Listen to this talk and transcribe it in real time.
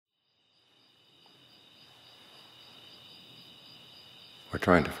We're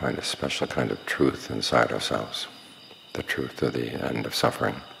trying to find a special kind of truth inside ourselves, the truth of the end of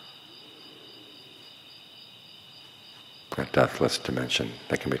suffering, a deathless dimension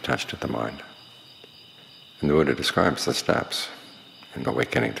that can be touched with the mind. And the Buddha describes the steps in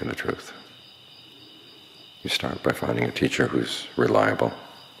awakening to the truth. You start by finding a teacher who's reliable,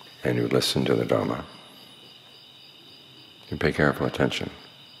 and you listen to the Dhamma. You pay careful attention.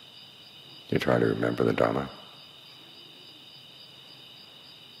 You try to remember the Dhamma.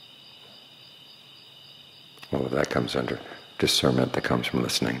 All of that comes under discernment that comes from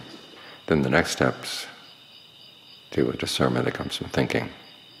listening. Then the next steps deal with discernment that comes from thinking.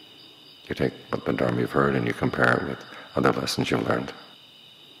 You take what the Dhamma you've heard and you compare it with other lessons you've learned.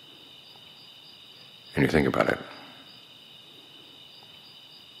 And you think about it.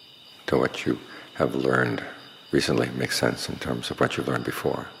 To what you have learned recently makes sense in terms of what you've learned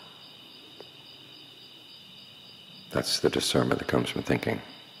before. That's the discernment that comes from thinking.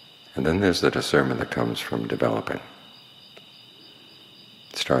 And then there's the discernment that comes from developing.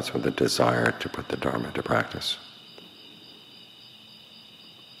 It starts with the desire to put the Dharma into practice.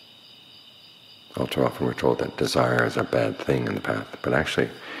 All too often we're told that desire is a bad thing in the path, but actually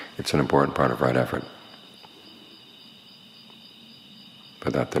it's an important part of right effort.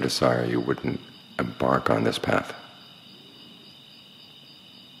 Without the desire, you wouldn't embark on this path.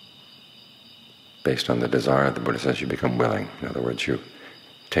 Based on the desire, the Buddha says you become willing. In other words, you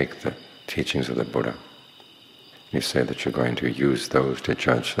take the teachings of the Buddha. You say that you're going to use those to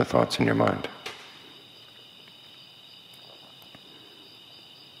judge the thoughts in your mind.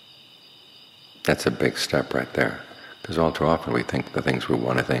 That's a big step right there, because all too often we think the things we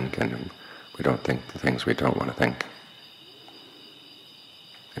want to think and we don't think the things we don't want to think.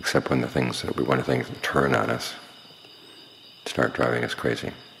 Except when the things that we want to think turn on us, start driving us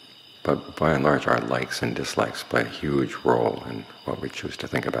crazy. But by and large, our likes and dislikes play a huge role in what we choose to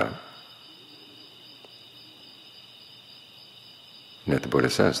think about. And yet the Buddha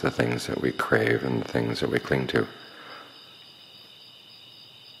says the things that we crave and the things that we cling to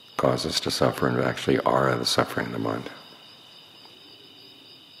cause us to suffer and actually are the suffering in the mind.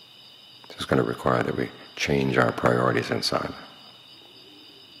 So it's going to require that we change our priorities inside.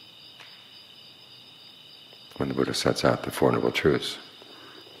 When the Buddha sets out the Four Noble Truths,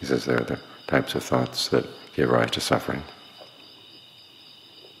 he says they're the types of thoughts that give rise to suffering.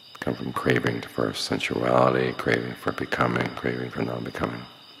 Come from craving for sensuality, craving for becoming, craving for non-becoming.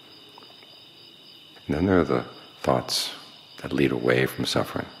 And then there are the thoughts that lead away from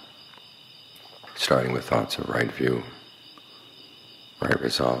suffering, starting with thoughts of right view, right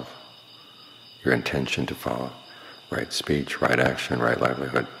resolve, your intention to follow, right speech, right action, right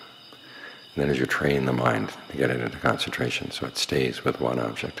livelihood. And then as you train the mind to get it into concentration so it stays with one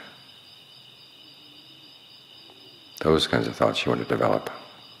object, those kinds of thoughts you want to develop.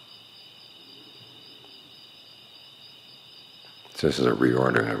 So this is a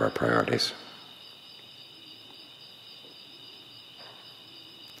reordering of our priorities.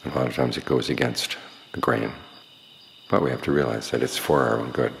 A lot of times it goes against the grain, but we have to realize that it's for our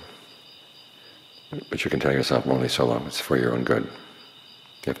own good. But you can tell yourself only so long it's for your own good.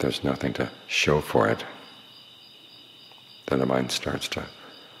 If there's nothing to show for it, then the mind starts to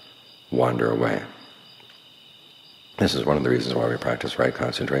wander away. This is one of the reasons why we practice right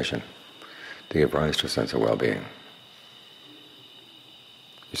concentration, to give rise to a sense of well-being.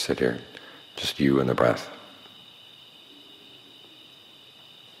 You sit here, just you and the breath,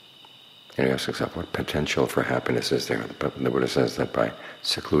 and you ask yourself, what potential for happiness is there? But the Buddha says that by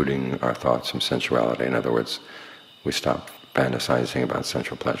secluding our thoughts from sensuality, in other words, we stop fantasizing about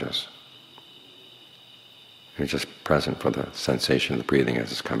sensual pleasures. You're just present for the sensation of the breathing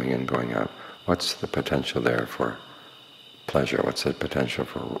as it's coming in, going out. What's the potential there for pleasure? What's the potential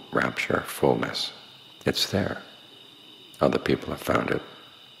for rapture, fullness? It's there. Other people have found it.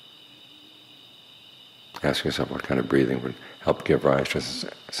 Ask yourself what kind of breathing would help give rise to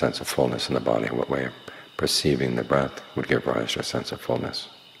a sense of fullness in the body. What way of perceiving the breath would give rise to a sense of fullness?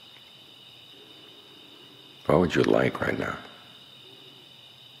 What would you like right now?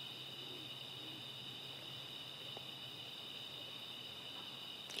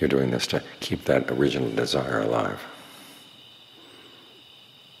 You're doing this to keep that original desire alive.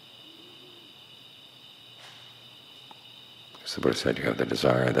 As the Buddha said, you have the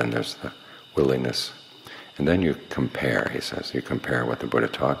desire, then there's the willingness, and then you compare, he says. You compare what the Buddha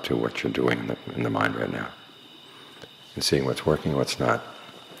taught to what you're doing in the mind right now, and seeing what's working and what's not.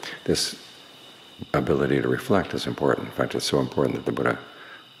 This ability to reflect is important. In fact, it's so important that the Buddha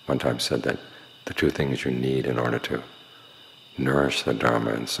one time said that the two things you need in order to nourish the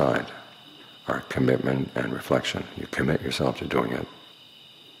Dharma inside are commitment and reflection. You commit yourself to doing it,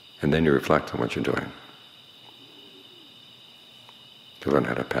 And then you reflect on what you're doing. You learn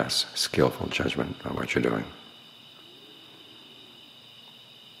how to pass skillful judgment on what you're doing.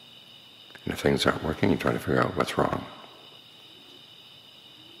 And if things aren't working, you try to figure out what's wrong.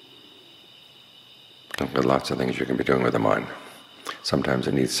 There are lots of things you can be doing with the mind. Sometimes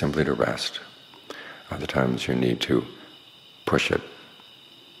it needs simply to rest. Other times you need to push it.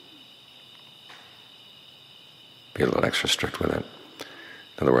 Be a little extra strict with it.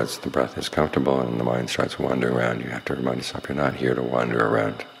 In other words, the breath is comfortable and the mind starts wandering around. You have to remind yourself you're not here to wander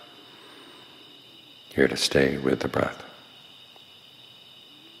around. You're here to stay with the breath.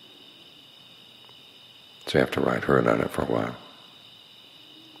 So you have to ride herd on it for a while.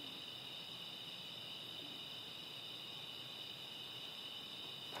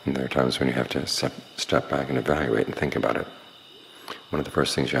 And there are times when you have to step back and evaluate and think about it. One of the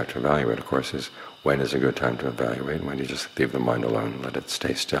first things you have to evaluate, of course, is when is a good time to evaluate, and when you just leave the mind alone and let it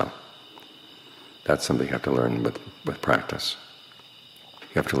stay still. That's something you have to learn with practice.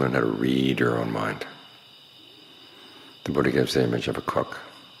 You have to learn how to read your own mind. The Buddha gives the image of a cook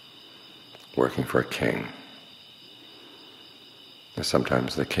working for a king. And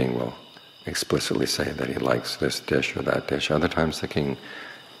sometimes the king will explicitly say that he likes this dish or that dish. Other times the king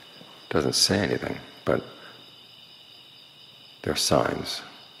doesn't say anything, but there are signs.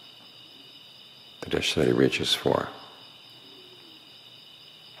 The dish that he reaches for,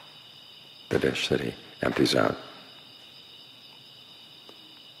 the dish that he empties out.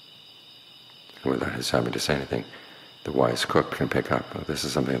 And without his having to say anything, the wise cook can pick up, oh, this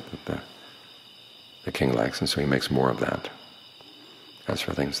is something that the king likes, and so he makes more of that. As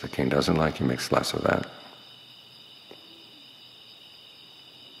for things the king doesn't like, he makes less of that.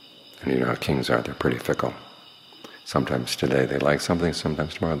 And you know how kings are, they're pretty fickle. Sometimes today they like something,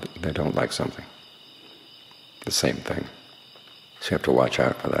 sometimes tomorrow they don't like something. The same thing. So you have to watch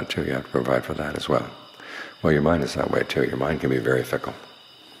out for that too, you have to provide for that as well. Well, your mind is that way too, your mind can be very fickle.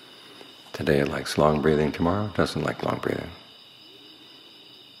 Today it likes long breathing, tomorrow it doesn't like long breathing.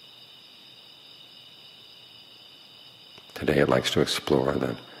 Today it likes to explore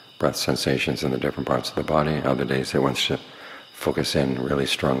the breath sensations in the different parts of the body, other days it wants to focus in really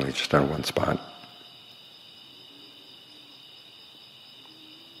strongly just on one spot.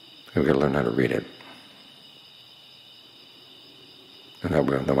 We've got to learn how to read it. And that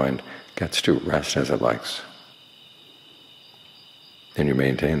way the mind gets to rest as it likes. And you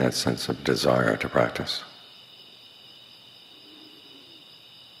maintain that sense of desire to practice.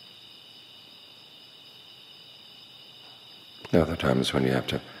 There are other times when you have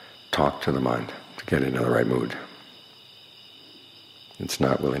to talk to the mind to get into the right mood. It's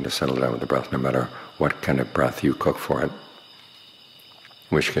not willing to settle down with the breath, no matter what kind of breath you cook for it.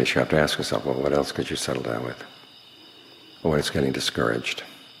 In which case you have to ask yourself, well, what else could you settle down with? Or when it's getting discouraged.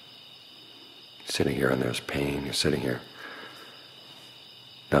 You're sitting here and there's pain, you're sitting here.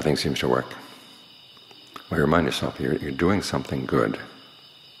 Nothing seems to work. Well, you remind yourself you're doing something good.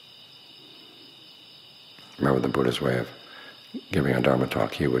 Remember the Buddha's way of giving a Dharma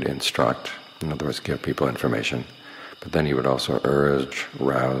talk, he would instruct, in other words, give people information, but then he would also urge,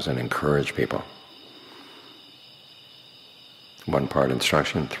 rouse, and encourage people. 1 part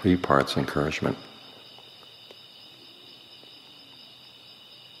instruction, 3 parts encouragement.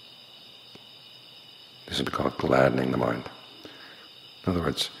 This is called gladdening the mind. In other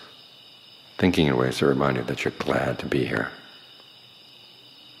words, thinking in ways that remind you that you're glad to be here.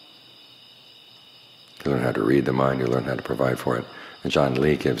 You learn how to read the mind, you learn how to provide for it. And John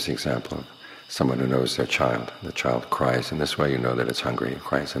Lee gives the example of someone who knows their child. The child cries in this way, you know that it's hungry. It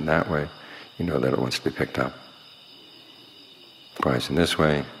cries in that way, you know that it wants to be picked up. It cries in this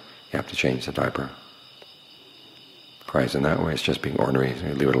way, you have to change the diaper. It cries in that way, it's just being ornery, so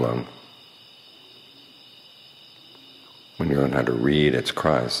you leave it alone. When you learn how to read its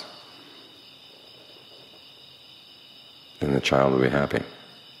cries, then the child will be happy.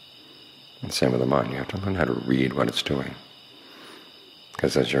 And same with the mind, you have to learn how to read what it's doing.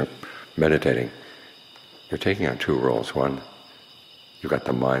 Because as you're meditating, you're taking on 2 roles. One, you've got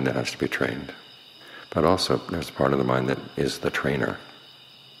the mind that has to be trained. But also, there's a part of the mind that is the trainer.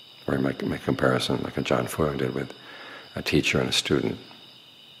 Or you might make a comparison, like a John Foyle did with a teacher and a student.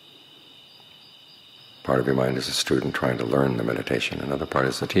 Part of your mind is a student trying to learn the meditation. Another part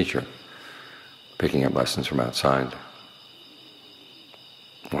is the teacher, picking up lessons from outside,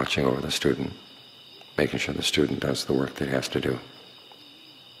 watching over the student, making sure the student does the work that he has to do.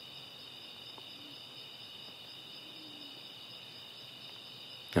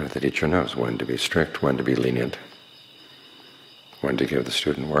 And the teacher knows when to be strict, when to be lenient, when to give the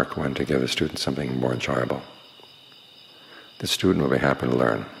student work, when to give the student something more enjoyable. The student will be happy to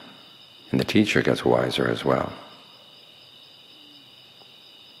learn. And the teacher gets wiser as well.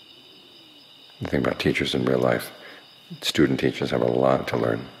 The thing about teachers in real life, student teachers have a lot to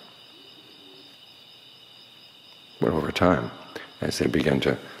learn. But over time, as they begin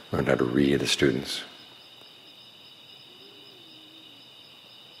to learn how to read the students,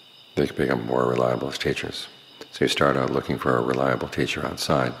 they can become more reliable as teachers. So you start out looking for a reliable teacher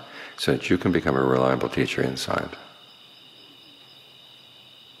outside so that you can become a reliable teacher inside.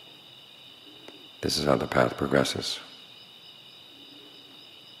 This is how the path progresses.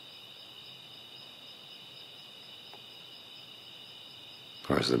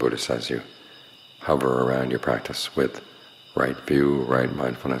 Or as the Buddha says, you hover around your practice with right view, right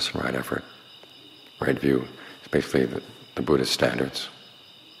mindfulness, right effort. Right view is basically the Buddhist standards.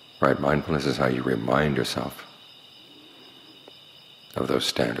 Right mindfulness is how you remind yourself of those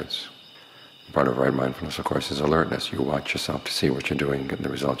standards. Part of right mindfulness, of course, is alertness. You watch yourself to see what you're doing and the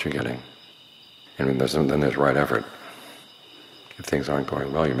results you're getting. And then there's right effort. If things aren't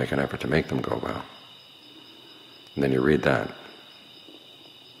going well, you make an effort to make them go well. And then you read that.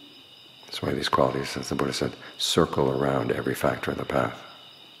 That's why these qualities, as the Buddha said, circle around every factor of the path.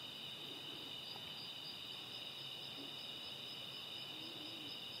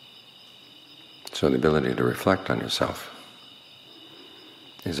 So the ability to reflect on yourself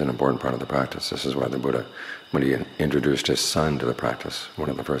is an important part of the practice. This is why the Buddha, when he introduced his son to the practice, one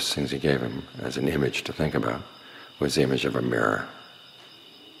of the first things he gave him as an image to think about was the image of a mirror.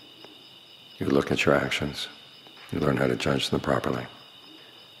 You look at your actions, you learn how to judge them properly,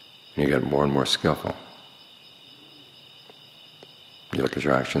 and you get more and more skillful. You look at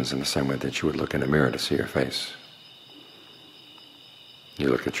your actions in the same way that you would look in a mirror to see your face. You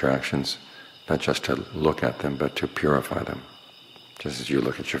look at your actions not just to look at them, but to purify them. Just as you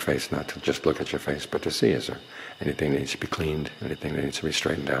look at your face, not to just look at your face, but to see, is there anything that needs to be cleaned, anything that needs to be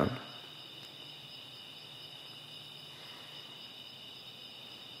straightened out?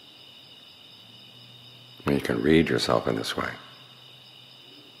 When you can read yourself in this way,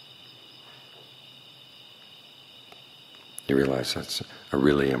 you realize that's a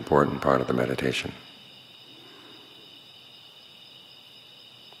really important part of the meditation.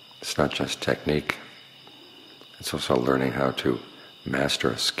 It's not just technique, it's also learning how to master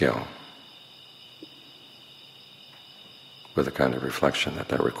a skill with the kind of reflection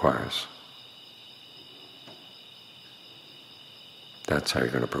that requires. That's how you're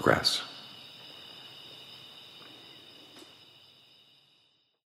going to progress.